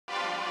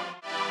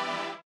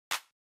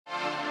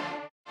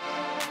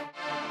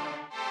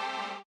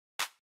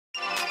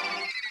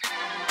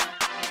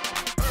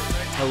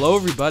Hello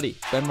everybody,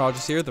 Ben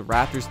Rogers here, the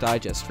Raptors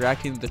Digest,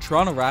 reacting to the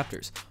Toronto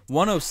Raptors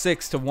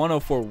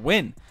 106-104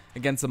 win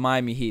against the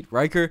Miami Heat.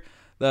 Ryker,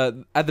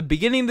 at the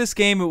beginning of this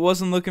game, it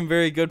wasn't looking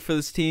very good for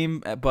this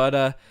team,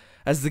 but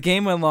as the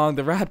game went along,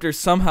 the Raptors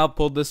somehow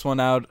pulled this one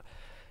out.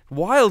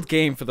 Wild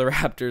game for the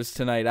Raptors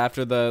tonight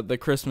after the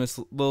Christmas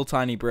little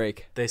tiny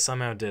break. They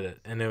somehow did it,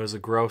 and it was a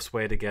gross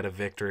way to get a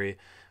victory,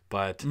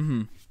 but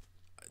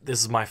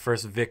this is my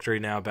first victory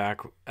now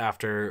back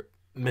after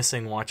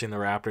missing watching the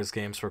Raptors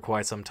games for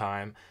quite some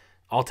time.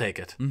 I'll take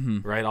it,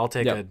 right? I'll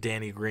take a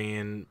Danny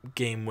Green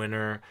game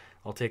winner.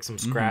 I'll take some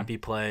scrappy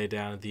play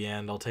down at the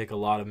end. I'll take a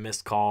lot of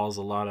missed calls,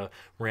 a lot of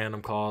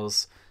random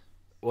calls,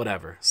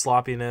 whatever.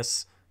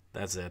 Sloppiness,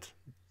 that's it.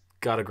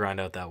 Got to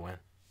grind out that win.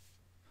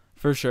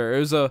 For sure. It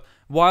was a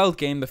wild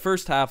game. The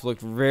first half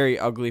looked very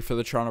ugly for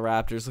the Toronto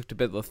Raptors. Looked a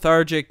bit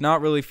lethargic,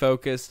 not really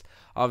focused.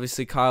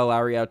 Obviously, Kyle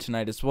Lowry out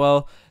tonight as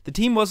well. The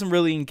team wasn't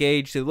really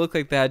engaged. It looked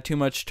like they had too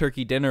much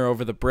turkey dinner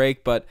over the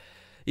break. But,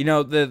 you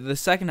know, the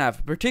second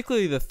half,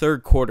 particularly the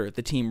third quarter,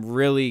 the team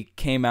really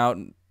came out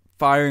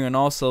firing on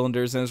all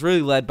cylinders. And it was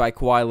really led by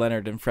Kawhi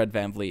Leonard and Fred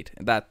VanVleet,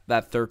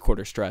 that third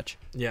quarter stretch.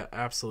 Yeah,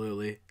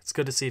 absolutely. It's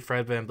good to see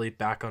Fred VanVleet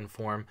back on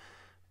form.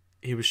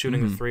 He was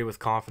shooting the three with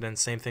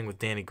confidence. Same thing with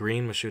Danny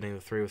Green was shooting the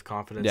three with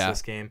confidence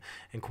this game.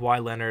 And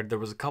Kawhi Leonard, there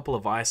was a couple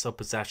of ISO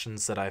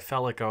possessions that I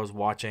felt like I was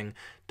watching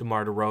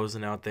DeMar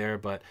DeRozan out there,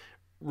 but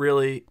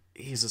really,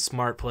 he's a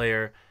smart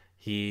player.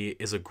 He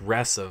is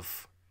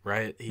aggressive,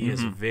 right? He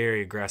is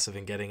very aggressive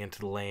in getting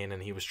into the lane,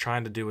 and he was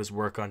trying to do his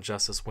work on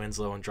Justice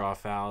Winslow and draw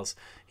fouls.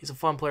 He's a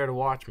fun player to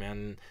watch, man.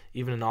 And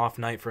even an off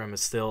night for him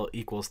is still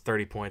equals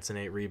 30 points and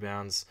 8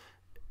 rebounds.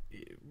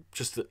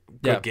 Just a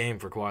good game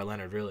for Kawhi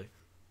Leonard, really.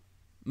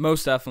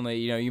 Most definitely.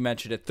 You know, you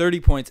mentioned it. 30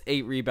 points,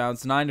 8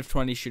 rebounds, 9 of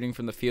 20 shooting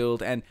from the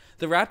field, and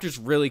the Raptors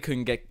really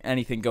couldn't get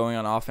anything going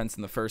on offense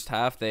in the first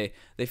half. They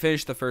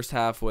finished the first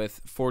half with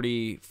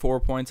 44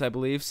 points, I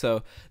believe,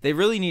 so they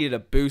really needed a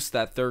boost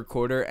that third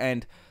quarter,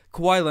 and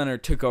Kawhi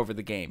Leonard took over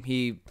the game.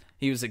 He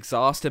was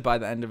exhausted by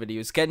the end of it. He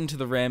was getting to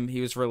the rim. He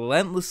was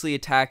relentlessly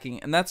attacking,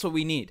 and that's what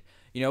we need.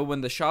 You know,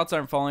 when the shots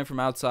aren't falling from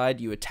outside,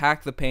 you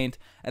attack the paint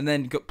and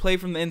then play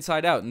from the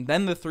inside out, and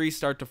then the threes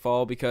start to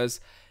fall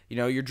because you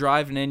know, you're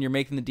driving in, you're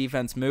making the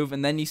defense move,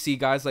 and then you see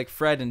guys like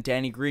Fred and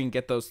Danny Green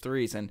get those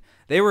threes, and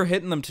they were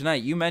hitting them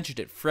tonight. You mentioned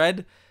it.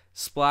 Fred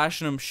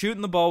splashing them,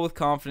 shooting the ball with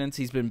confidence.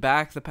 He's been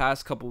back the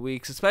past couple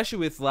weeks, especially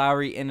with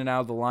Lowry in and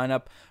out of the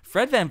lineup.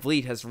 Fred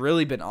VanVleet has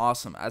really been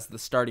awesome as the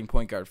starting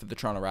point guard for the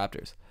Toronto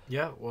Raptors.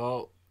 Yeah,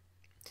 well,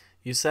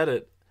 you said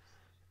it.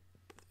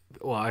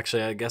 Well,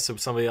 actually, I guess it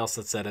was somebody else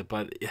that said it,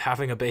 but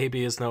having a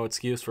baby is no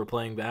excuse for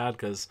playing bad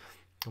because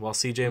while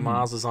CJ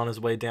Miles is on his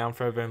way down,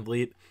 Fred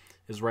VanVleet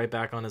is right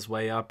back on his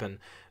way up, and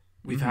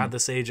we've had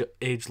this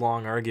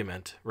age-long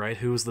argument, right?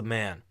 Who's the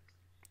man,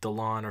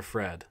 DeLon or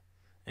Fred?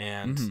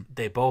 And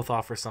they both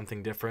offer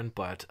something different,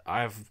 but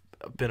I've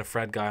been a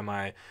Fred guy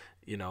my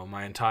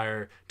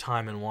entire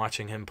time in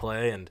watching him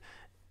play, and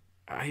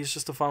he's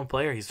just a fun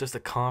player. He's just a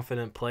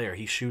confident player.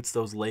 He shoots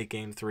those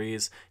late-game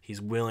threes.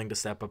 He's willing to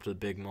step up to the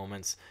big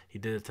moments. He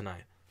did it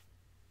tonight.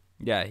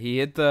 Yeah, he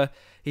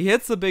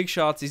hits the big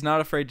shots. He's not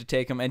afraid to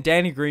take them. And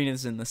Danny Green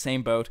is in the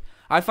same boat.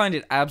 I find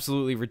it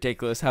absolutely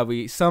ridiculous how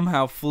we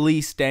somehow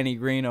fleeced Danny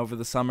Green over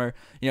the summer.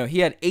 You know, he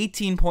had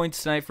 18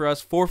 points tonight for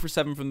us, 4 for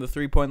 7 from the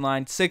three-point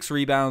line, 6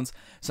 rebounds,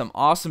 some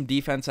awesome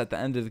defense at the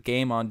end of the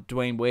game on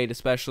Dwayne Wade,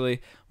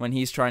 especially when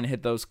he's trying to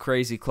hit those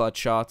crazy clutch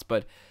shots.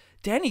 But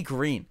Danny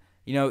Green,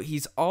 you know,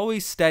 he's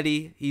always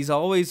steady. He's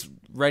always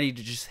ready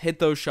to just hit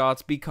those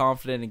shots, be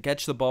confident, and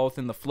catch the ball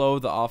within the flow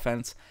of the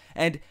offense.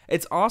 And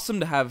it's awesome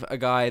to have a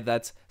guy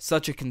that's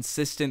such a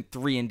consistent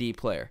 3-and-D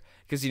player.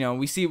 Because, you know,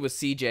 we see it with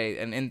CJ,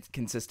 an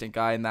inconsistent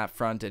guy in that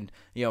front. And,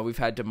 you know, we've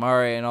had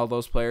DeMar and all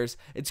those players.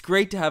 It's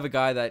great to have a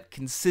guy that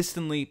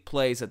consistently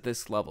plays at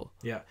this level.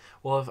 Yeah.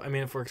 Well,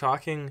 if we're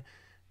talking,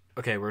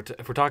 okay,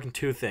 if we're talking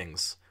two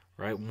things,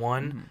 right?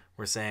 One,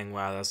 we're saying,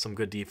 wow, that's some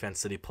good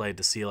defense that he played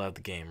to seal out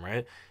the game,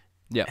 right?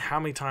 Yeah. How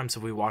many times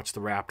have we watched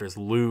the Raptors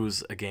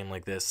lose a game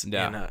like this in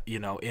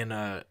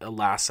a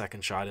last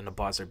second shot in a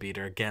buzzer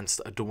beater against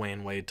a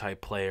Dwayne Wade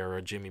type player or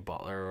a Jimmy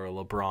Butler or a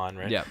LeBron,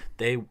 right? Yeah.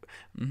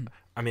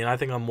 I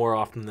think I'm more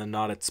often than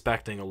not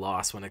expecting a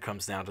loss when it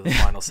comes down to the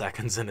final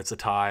seconds and it's a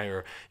tie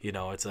or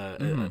it's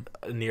a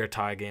near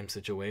tie game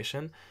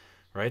situation.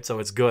 Right, so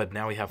it's good.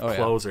 Now we have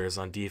closers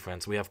on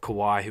defense. We have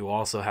Kawhi, who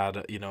also had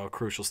a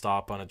crucial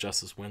stop on a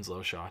Justice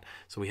Winslow shot.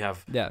 So we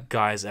have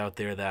guys out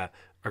there that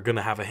are going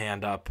to have a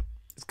hand up.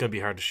 It's going to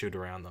be hard to shoot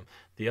around them.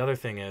 The other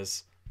thing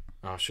is,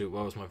 oh shoot,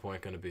 what was my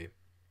point going to be?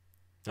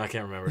 I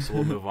can't remember, so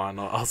we'll move on.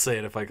 I'll say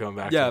it if I come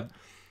back to it.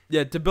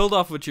 Yeah, to build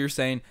off what you're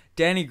saying,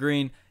 Danny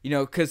Green, you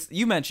know, because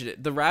you mentioned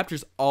it, the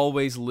Raptors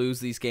always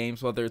lose these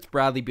games, whether it's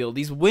Bradley Beal.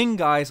 These wing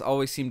guys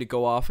always seem to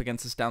go off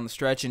against us down the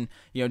stretch. And,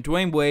 you know,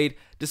 Dwayne Wade,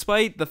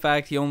 despite the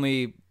fact he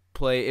only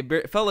played,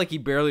 it felt like he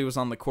barely was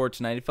on the court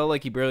tonight. It felt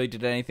like he barely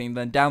did anything.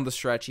 Then down the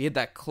stretch, he hit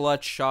that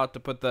clutch shot to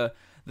put the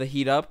the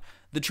heat up.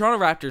 The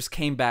Toronto Raptors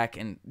came back,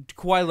 and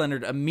Kawhi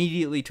Leonard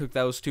immediately took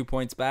those 2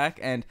 points back.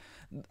 And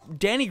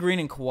Danny Green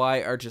and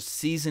Kawhi are just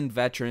seasoned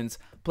veterans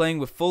playing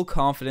with full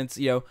confidence.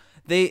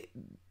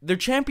 They're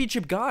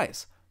championship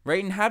guys,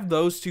 right? And have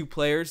those two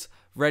players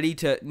ready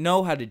to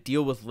know how to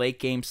deal with late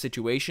game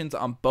situations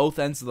on both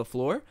ends of the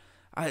floor.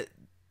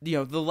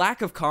 The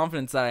lack of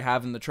confidence that I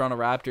have in the Toronto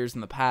Raptors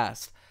in the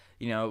past,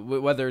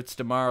 whether it's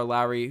DeMar,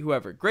 Lowry,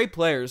 whoever, great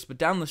players, but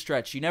down the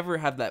stretch, you never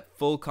have that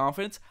full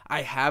confidence.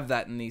 I have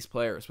that in these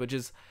players, which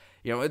is,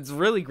 it's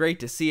really great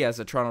to see as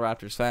a Toronto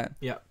Raptors fan.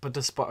 Yeah, but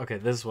this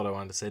is what I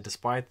wanted to say.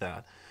 Despite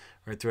that,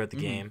 right throughout the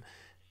game,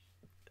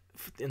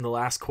 in the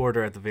last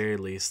quarter at the very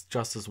least,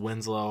 Justice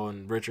Winslow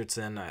and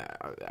Richardson,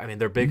 I mean,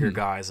 they're bigger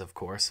guys, of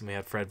course, and we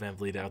had Fred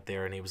VanVleet out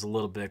there, and he was a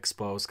little bit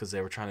exposed because they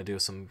were trying to do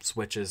some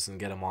switches and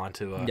get him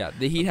onto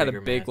the Heat had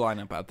a big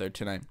lineup out there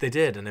tonight. They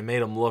did, and they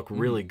made him look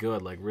really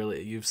good. Like,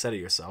 really, you've said it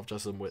yourself,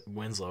 Justice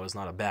Winslow is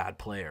not a bad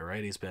player,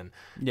 right? He's been,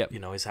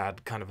 he's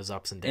had kind of his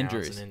ups and downs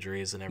and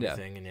injuries and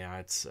everything, and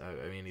it's,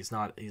 I mean, he's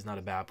not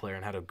a bad player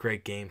and had a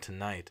great game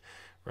tonight,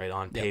 right,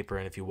 on paper,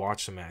 and if you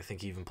watch him, I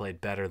think he even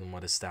played better than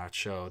what his stats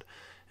showed.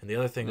 And the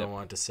other thing I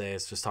wanted to say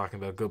is just talking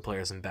about good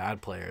players and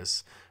bad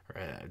players,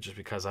 right? Just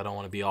because I don't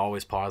want to be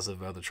always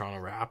positive about the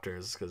Toronto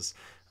Raptors, because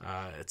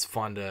it's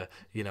fun to,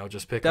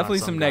 just pick definitely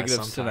on some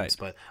negatives sometimes. tonight.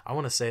 But I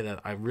want to say that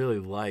I really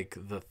like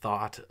the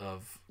thought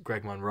of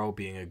Greg Monroe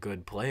being a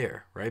good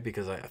player, right?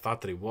 Because I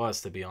thought that he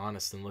was, to be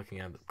honest, and looking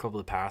at a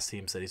couple of the past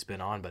teams that he's been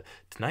on. But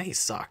tonight he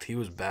sucked. He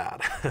was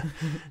bad.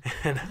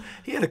 And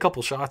he had a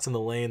couple shots in the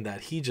lane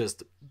that he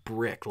just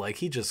bricked. Like,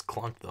 he just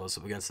clunked those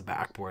against the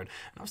backboard.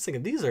 And I was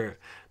thinking, these are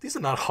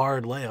not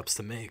hard layups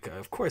to make.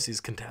 Of course he's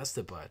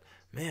contested, but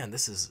man,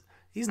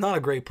 he's not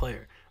a great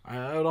player.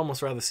 I would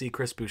almost rather see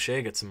Chris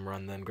Boucher get some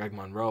run than Greg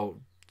Monroe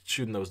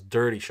shooting those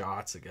dirty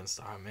shots against.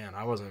 Oh man,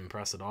 I wasn't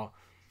impressed at all.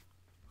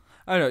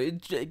 I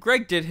don't know.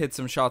 Greg did hit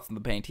some shots in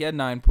the paint. He had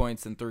 9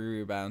 points and 3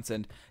 rebounds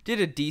and did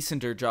a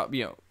decenter job.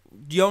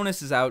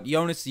 Jonas is out.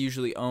 Jonas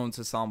usually owns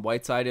Hassan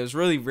Whiteside. It was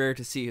really rare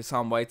to see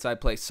Hassan Whiteside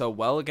play so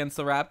well against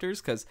the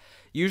Raptors because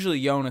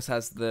usually Jonas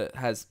has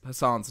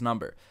Hassan's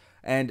number.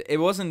 And it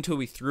wasn't until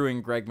we threw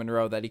in Greg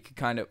Monroe that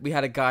we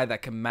had a guy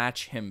that can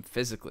match him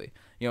physically,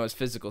 his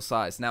physical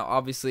size. Now,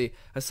 obviously,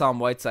 Hassan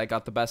Whiteside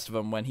got the best of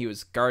him when he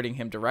was guarding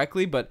him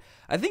directly, but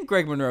I think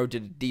Greg Monroe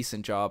did a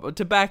decent job.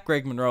 To back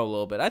Greg Monroe a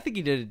little bit, I think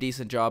he did a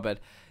decent job at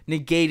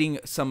negating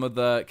some of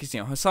because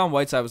Hassan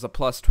Whiteside was a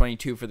plus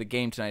 22 for the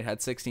game tonight,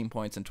 had 16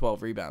 points and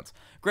 12 rebounds.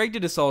 Greg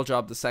did a solid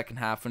job the second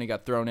half when he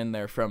got thrown in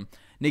there from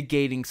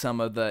negating some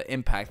of the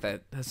impact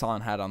that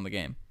Hassan had on the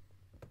game.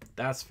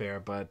 That's fair,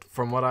 but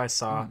from what I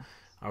saw,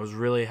 I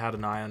really had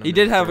an eye on him. He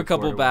did have a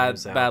couple bad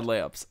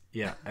layups.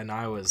 Yeah, and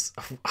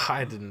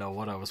I didn't know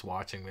what I was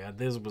watching, man.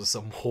 This was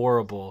some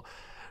horrible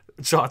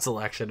shot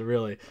selection,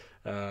 really.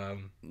 But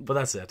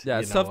that's it. Yeah,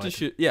 it's tough to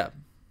shoot. Yeah.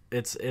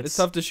 It's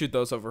tough to shoot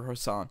those over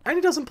Hassan. And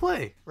he doesn't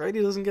play, right?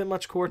 He doesn't get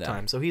much court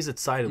time, so he's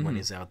excited when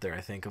he's out there,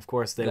 I think. Of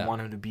course, they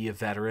want him to be a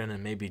veteran,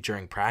 and maybe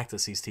during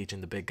practice he's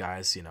teaching the big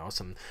guys,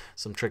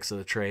 some tricks of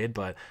the trade.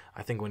 But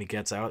I think when he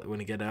gets out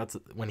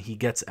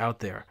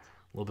there,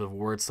 a little bit of a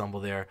word stumble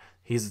there,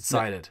 he's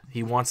excited. Yeah.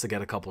 He wants to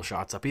get a couple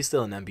shots up. He's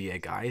still an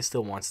NBA guy. He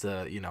still wants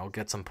to,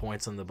 get some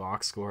points on the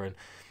box score, and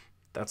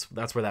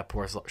that's where that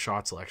poor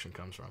shot selection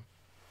comes from.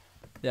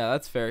 Yeah,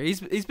 that's fair.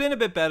 He's been a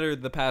bit better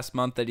the past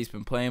month that he's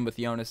been playing with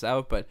Jonas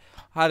out, but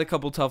had a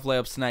couple tough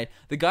layups tonight.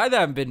 The guy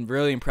that I've been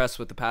really impressed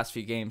with the past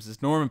few games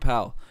is Norman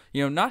Powell.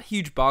 Not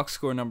huge box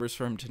score numbers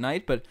for him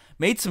tonight, but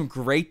made some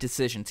great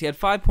decisions. He had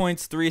 5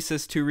 points, 3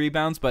 assists, 2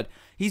 rebounds, but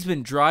he's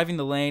been driving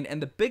the lane,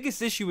 and the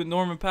biggest issue with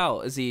Norman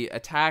Powell is he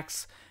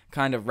attacks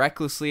kind of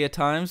recklessly at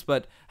times,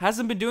 but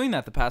hasn't been doing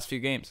that the past few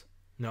games.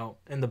 No,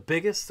 and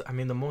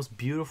the most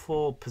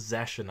beautiful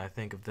possession, I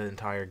think, of the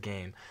entire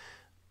game,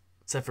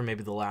 except for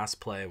maybe the last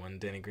play when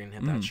Danny Green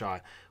hit that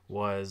shot,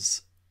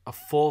 was a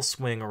full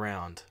swing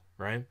around,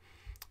 right?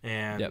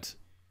 And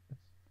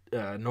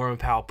Norman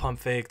Powell pump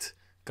faked,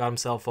 got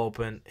himself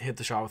open, hit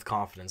the shot with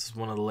confidence. It's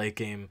one of the late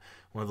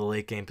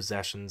game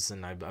possessions,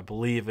 and I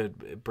believe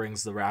it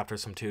brings the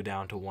Raptors from 2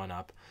 down to 1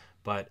 up.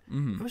 But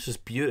it was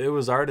just beautiful. It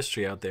was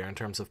artistry out there in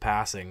terms of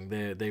passing.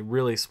 They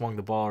really swung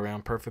the ball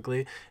around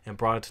perfectly and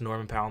brought it to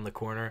Norman Powell in the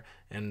corner.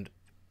 And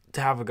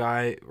to have a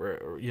guy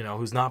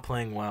who's not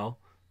playing well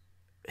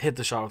hit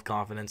the shot with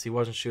confidence. He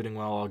wasn't shooting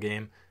well all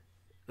game.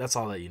 That's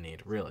all that you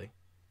need, really.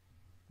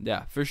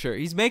 Yeah, for sure.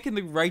 He's making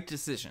the right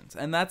decisions,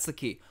 and that's the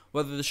key.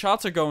 Whether the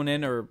shots are going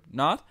in or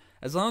not,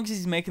 as long as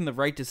he's making the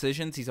right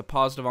decisions, he's a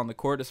positive on the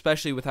court,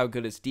 especially with how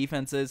good his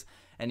defense is,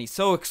 and he's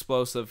so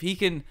explosive. He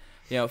can,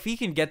 if he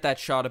can get that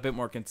shot a bit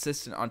more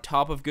consistent on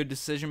top of good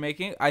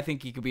decision-making, I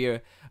think he could be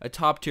a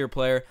top-tier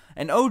player.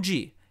 And OG,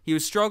 he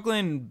was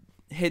struggling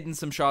hitting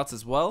some shots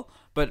as well,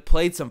 but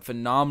played some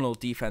phenomenal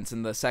defense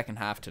in the second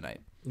half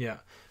tonight. Yeah,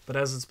 but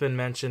as it's been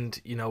mentioned,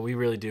 we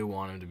really do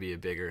want him to be a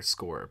bigger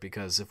scorer,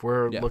 because if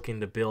we're looking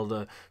to build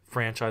a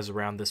franchise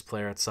around this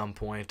player at some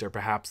point, or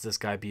perhaps this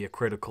guy be a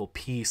critical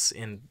piece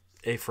in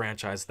a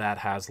franchise that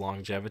has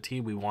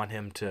longevity, we want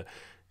him to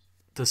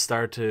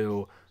start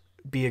to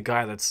be a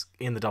guy that's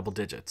in the double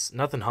digits.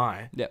 Nothing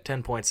high, Yeah.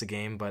 10 points a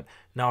game, but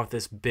not with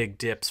this big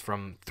dips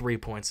from 3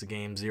 points a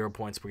game, 0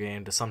 points per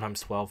game to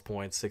sometimes 12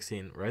 points,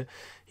 16, right?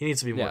 He needs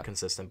to be more Yeah.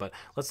 consistent. But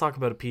let's talk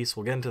about a piece.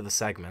 We'll get into the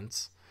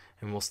segments,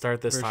 and we'll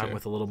start this For time sure.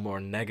 with a little more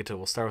negative.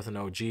 We'll start with an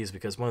OGs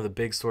because one of the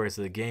big stories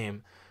of the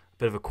game, a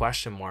bit of a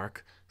question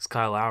mark, is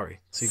Kyle Lowry.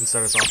 So you can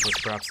start us off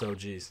with perhaps the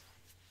OGs.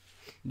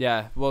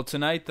 Yeah, well,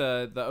 tonight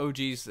the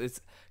OGs,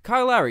 it's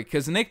Kyle Lowry,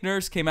 because Nick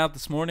Nurse came out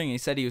this morning and he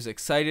said he was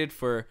excited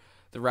for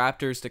the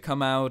Raptors to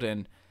come out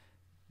and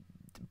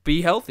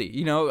be healthy.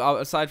 You know,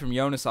 aside from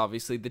Jonas,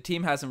 obviously, the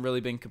team hasn't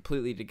really been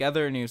completely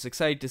together, and he was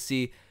excited to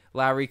see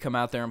Lowry come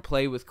out there and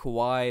play with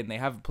Kawhi, and they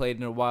haven't played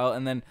in a while.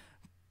 And then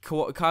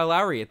Kyle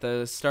Lowry at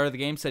the start of the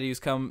game said he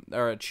was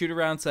at shoot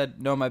around,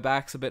 said, "No, my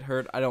back's a bit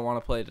hurt. I don't want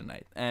to play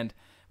tonight." And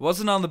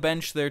wasn't on the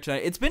bench there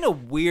tonight. It's been a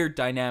weird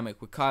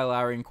dynamic with Kyle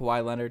Lowry and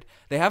Kawhi Leonard.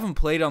 They haven't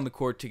played on the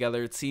court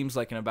together, it seems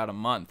like, in about a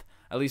month.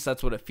 At least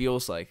that's what it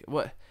feels like.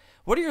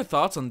 What are your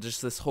thoughts on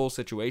just this whole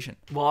situation?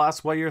 Well,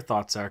 that's what your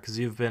thoughts are, because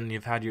you've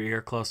had your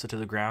ear closer to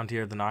the ground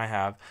here than I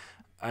have.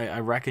 I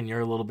reckon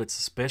you're a little bit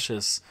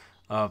suspicious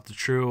of the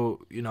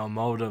true,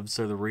 motives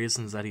or the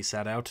reasons that he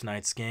sat out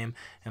tonight's game,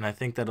 and I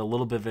think that a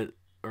little bit of it,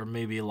 or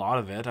maybe a lot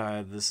of it,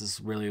 this is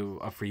really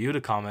up for you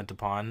to comment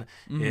upon,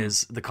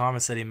 is the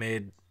comments that he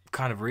made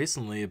kind of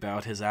recently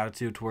about his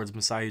attitude towards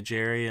Masai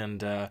Ujiri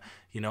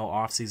and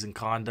off-season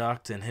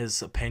conduct and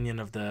his opinion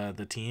of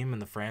the team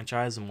and the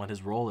franchise and what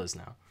his role is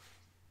now.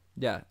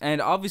 Yeah, and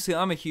obviously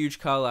I'm a huge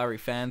Kyle Lowry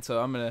fan, so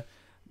I'm going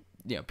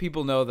to,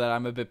 people know that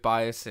I'm a bit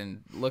biased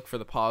and look for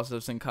the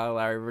positives in Kyle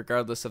Lowry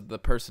regardless of the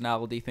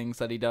personality things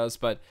that he does,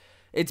 but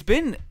it's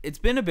been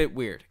a bit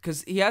weird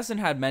because he hasn't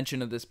had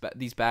mention of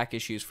these back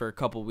issues for a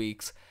couple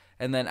weeks,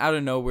 and then out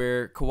of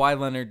nowhere, Kawhi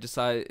Leonard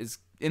is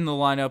in the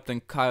lineup,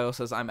 then Kyle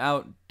says, "I'm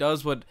out,"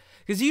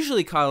 because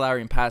usually Kyle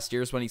Lowry in past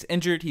years, when he's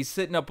injured, he's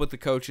sitting up with the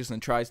coaches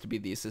and tries to be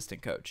the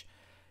assistant coach.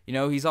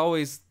 He's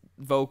always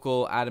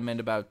vocal,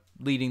 adamant about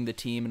leading the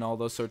team and all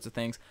those sorts of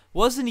things.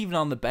 Wasn't even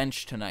on the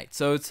bench tonight.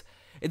 So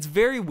it's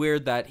very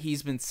weird that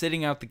he's been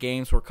sitting out the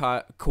games where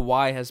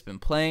Kawhi has been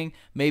playing.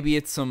 Maybe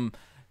it's some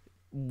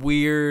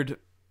weird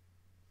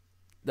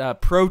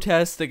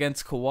protest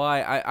against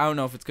Kawhi. I don't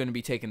know if it's going to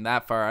be taken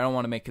that far. I don't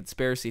want to make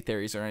conspiracy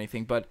theories or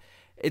anything, but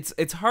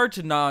it's hard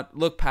to not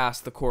look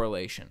past the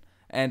correlation.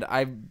 And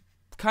I'm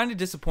kind of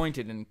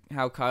disappointed in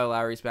how Kyle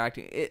Lowry's been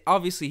acting.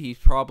 Obviously, he's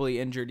probably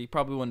injured. He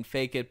probably wouldn't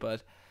fake it,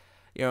 but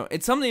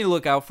it's something to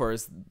look out for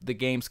as the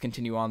games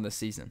continue on this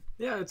season.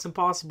 Yeah, it's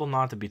impossible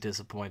not to be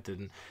disappointed.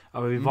 And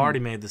we've already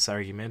made this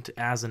argument.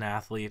 As an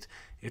athlete,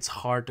 it's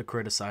hard to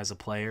criticize a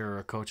player or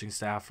a coaching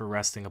staff for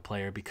resting a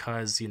player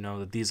because you know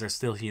that these are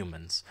still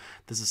humans.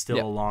 This is still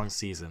a long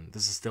season.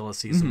 This is still a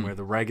season where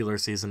the regular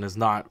season is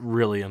not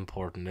really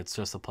important. It's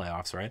just the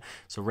playoffs, right?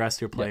 So rest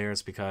your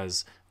players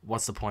because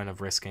what's the point of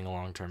risking a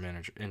long-term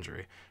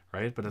injury,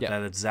 right? But at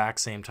that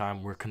exact same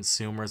time, we're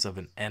consumers of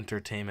an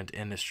entertainment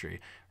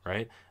industry,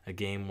 right? A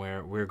game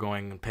where we're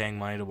going and paying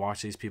money to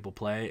watch these people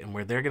play, and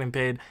where they're getting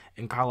paid,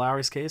 in Kyle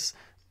Lowry's case,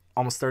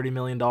 almost $30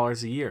 million a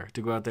year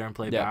to go out there and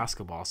play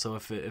basketball. So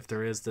if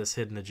there is this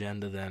hidden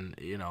agenda, then,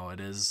 it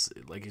is,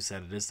 like you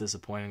said, it is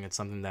disappointing. It's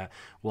something that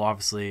we'll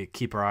obviously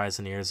keep our eyes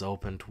and ears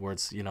open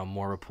towards,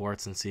 more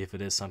reports and see if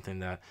it is something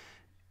that,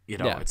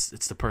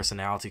 it's the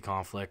personality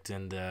conflict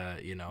and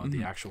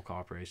the actual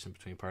cooperation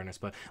between partners.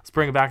 But let's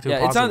bring it back to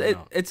a positive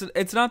note.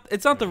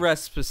 It's not the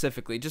rest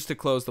specifically. Just to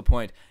close the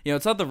point,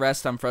 it's not the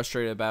rest I'm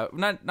frustrated about.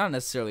 Not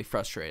necessarily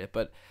frustrated,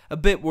 but a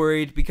bit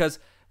worried because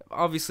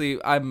obviously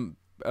I'm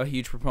a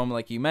huge proponent,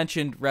 like you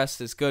mentioned.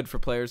 Rest is good for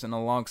players in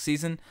a long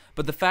season,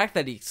 but the fact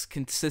that he's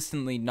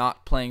consistently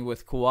not playing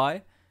with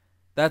Kawhi,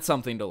 that's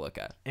something to look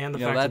at. And the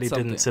fact that he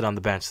didn't sit on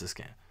the bench this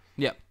game.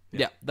 Yeah.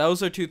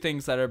 Those are two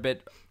things that are a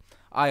bit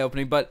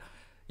eye-opening, but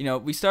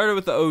we started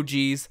with the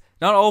OGs.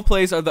 Not all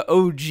plays are the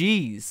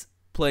OGs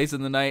plays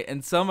in the night,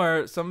 and some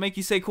make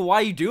you say,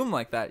 "Why you do them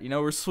like that?"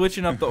 We're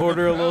switching up the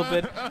order a little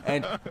bit,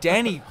 and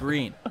Danny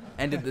Green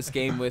ended this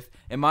game with,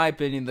 in my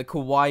opinion, the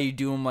Kawhi you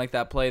do him like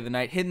that play of the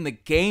night, hitting the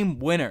game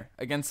winner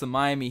against the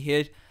Miami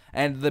Heat.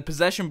 And the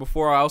possession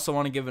before, I also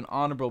want to give an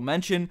honorable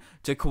mention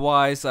to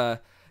Kawhi's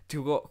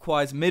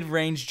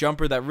mid-range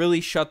jumper that really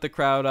shut the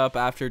crowd up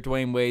after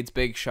Dwayne Wade's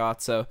big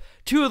shot. So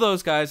two of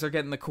those guys are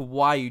getting the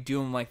Kawhi you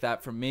do him like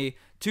that from me.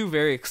 Two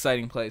very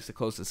exciting plays to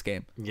close this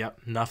game.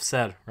 Yep, enough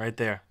said right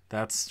there.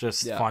 That's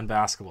just fun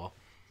basketball.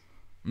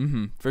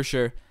 For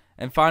sure.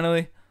 And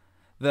finally,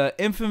 the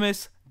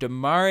infamous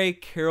DeMare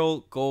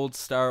Carroll Gold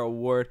Star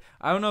Award.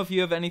 I don't know if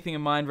you have anything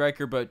in mind,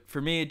 Riker, but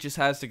for me, it just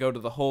has to go to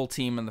the whole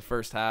team in the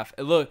first half.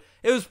 It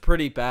was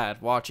pretty bad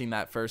watching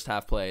that first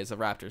half play as a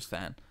Raptors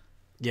fan.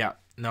 Yeah,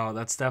 no,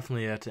 that's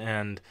definitely it.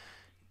 And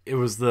it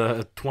was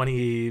the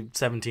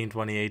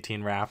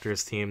 2017-2018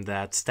 Raptors team,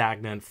 that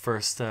stagnant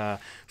first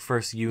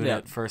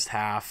unit, first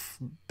half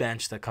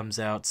bench that comes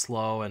out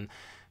slow, and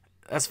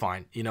that's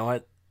fine. You know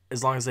what?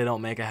 As long as they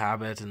don't make a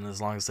habit and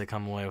as long as they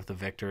come away with a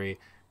victory,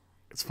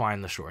 it's fine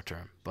in the short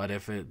term. But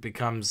if it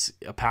becomes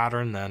a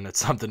pattern, then it's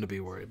something to be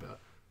worried about.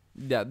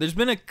 Yeah, there's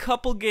been a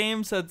couple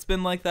games that's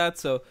been like that,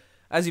 so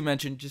as you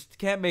mentioned, just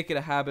can't make it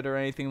a habit or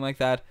anything like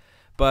that.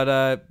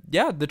 But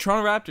yeah, the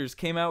Toronto Raptors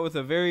came out with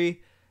a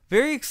very,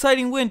 very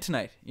exciting win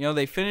tonight.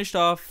 They finished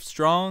off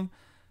strong,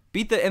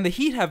 and the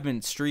Heat have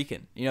been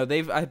streaking.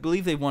 I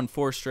believe they've won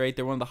 4 straight.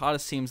 They're one of the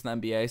hottest teams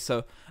in the NBA.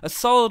 So a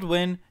solid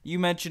win. You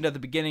mentioned at the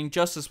beginning,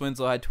 Justice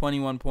Winslow had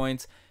 21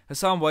 points.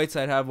 Hassan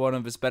Whiteside had one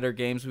of his better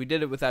games. We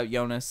did it without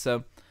Jonas.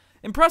 So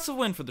impressive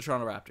win for the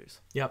Toronto Raptors.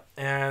 Yep,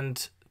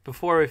 and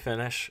before we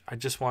finish, I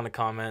just want to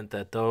comment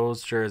that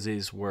those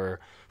jerseys were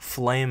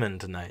flaming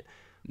tonight.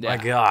 Yeah.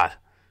 My God,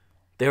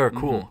 they were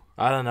cool.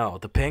 Mm-hmm. I don't know.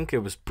 The pink, it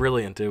was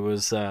brilliant. It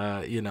was,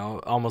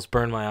 almost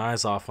burned my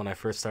eyes off when I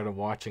first started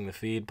watching the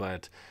feed,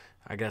 but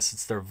I guess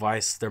it's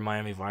their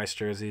Miami Vice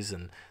jerseys,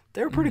 and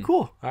they were pretty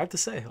cool, I have to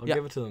say. I'll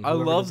give it to them.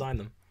 Whoever designed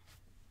them.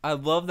 I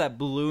love that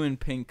blue and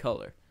pink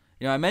color.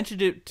 I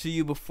mentioned it to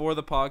you before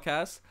the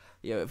podcast.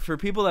 For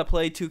people that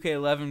play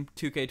 2K11,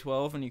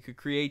 2K12, and you could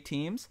create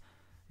teams,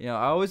 I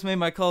always made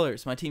my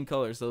team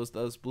colors,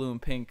 those blue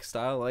and pink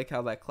style. I like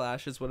how that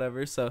clashes,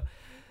 whatever. So, if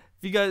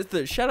you guys,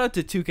 shout out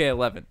to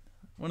 2K11,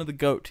 one of the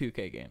GOAT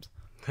 2K games.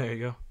 There you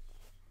go.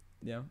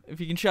 Yeah, if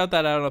you can shout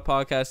that out on a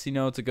podcast,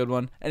 it's a good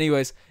one.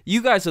 Anyways,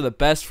 you guys are the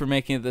best for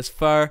making it this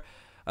far.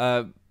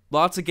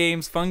 Lots of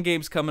games, fun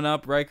games coming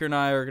up. Ryker and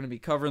I are going to be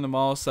covering them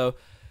all. So,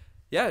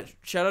 yeah,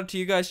 shout out to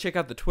you guys. Check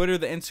out the Twitter,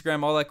 the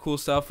Instagram, all that cool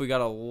stuff. We got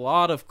a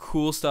lot of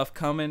cool stuff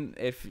coming.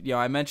 If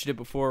I mentioned it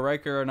before,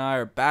 Ryker and I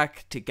are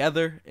back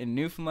together in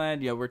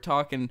Newfoundland. We're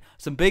talking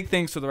some big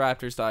things for the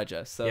Raptors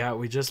Digest. So yeah,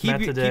 we just met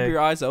today. Keep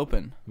your eyes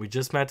open. We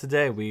just met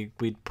today. We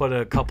put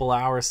a couple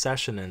hours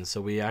session in, so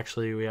we have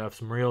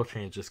some real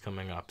changes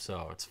coming up.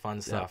 So it's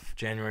fun stuff. Yeah.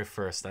 January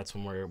 1st, that's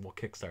when we'll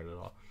kickstart it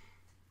all.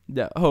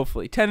 Yeah,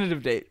 hopefully.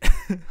 Tentative date.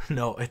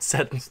 No, it's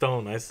set in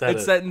stone. I said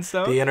it's set in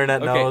stone? The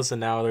internet knows,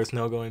 and now there's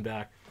no going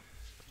back.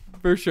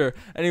 For sure.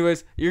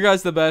 Anyways, you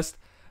guys the best.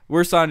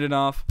 We're signing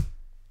off.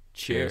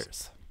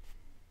 Cheers.